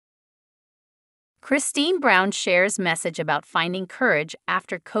Christine Brown shares message about finding courage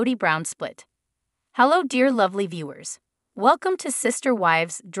after Kody-Brown split. Hello dear lovely viewers. Welcome to Sister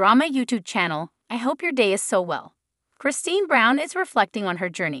Wives Drama YouTube channel. I hope your day is so well. Christine Brown is reflecting on her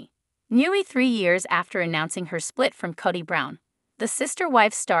journey. Nearly 3 years after announcing her split from Kody-Brown, the Sister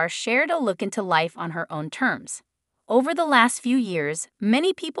Wives star shared a look into life on her own terms. Over the last few years,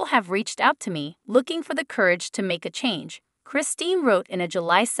 many people have reached out to me looking for the courage to make a change, Christine wrote in a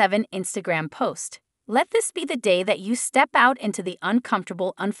July 7 Instagram post. Let this be the day that you step out into the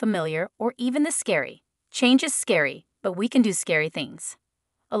uncomfortable, unfamiliar, or even the scary. Change is scary, but we can do scary things.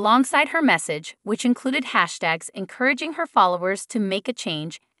 Alongside her message, which included hashtags encouraging her followers to make a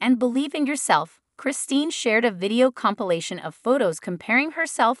change and believe in yourself, Christine shared a video compilation of photos comparing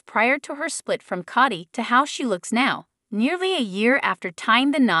herself prior to her split from Kody to how she looks now. Nearly a year after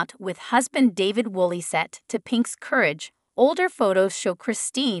tying the knot with husband David Woolley set to Pink's Courage, older photos show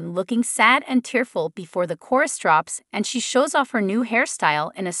Christine looking sad and tearful before the chorus drops, and she shows off her new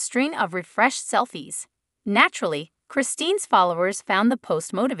hairstyle in a string of refreshed selfies. Naturally, Christine's followers found the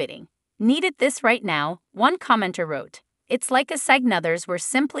post motivating. Needed this right now, one commenter wrote. It's like a sign others were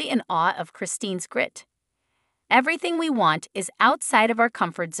simply in awe of Christine's grit. Everything we want is outside of our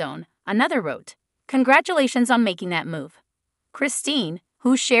comfort zone, another wrote. Congratulations on making that move. Christine,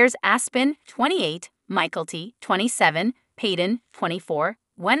 who shares Aspen, 28, Michael T, 27, Peyton, 24,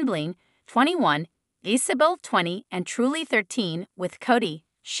 Wendling, 21, Isabel, 20, and Truly, 13, with Kody,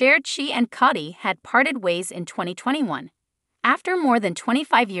 shared she and Kody had parted ways in 2021. After more than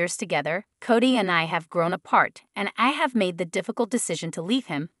 25 years together, Kody and I have grown apart, and I have made the difficult decision to leave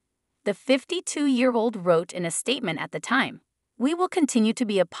him. The 52-year-old wrote in a statement at the time. We will continue to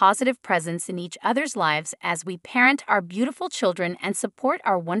be a positive presence in each other's lives as we parent our beautiful children and support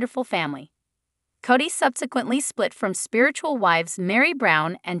our wonderful family. Kody subsequently split from spiritual wives Meri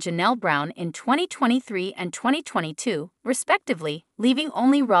Brown and Janelle Brown in 2023 and 2022, respectively, leaving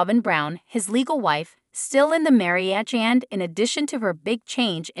only Robyn Brown, his legal wife, still in the marriage. And in addition to her big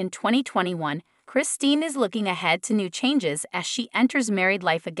change in 2021, Christine is looking ahead to new changes as she enters married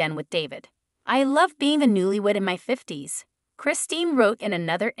life again with David. I love being a newlywed in my 50s, Christine wrote in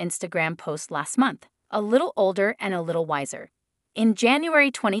another Instagram post last month, a little older and a little wiser. In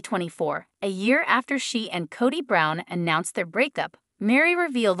January 2024, a year after she and Kody-Brown announced their breakup, Meri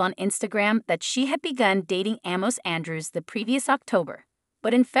revealed on Instagram that she had begun dating Amos Andrews the previous October.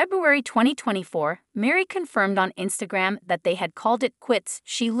 But in February 2024, Meri confirmed on Instagram that they had called it quits.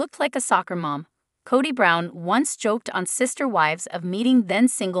 She looked like a soccer mom. Kody-Brown once joked on Sister Wives of meeting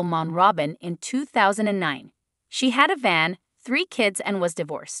then-single mom Robyn in 2009. She had a van, 3 kids, and was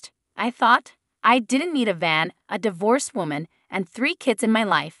divorced. I thought, I didn't need a van, a divorced woman, and 3 kids in my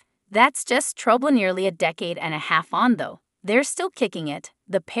life. That's just trouble. Nearly a decade and a half on though, they're still kicking it,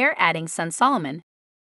 the pair adding son Solomon,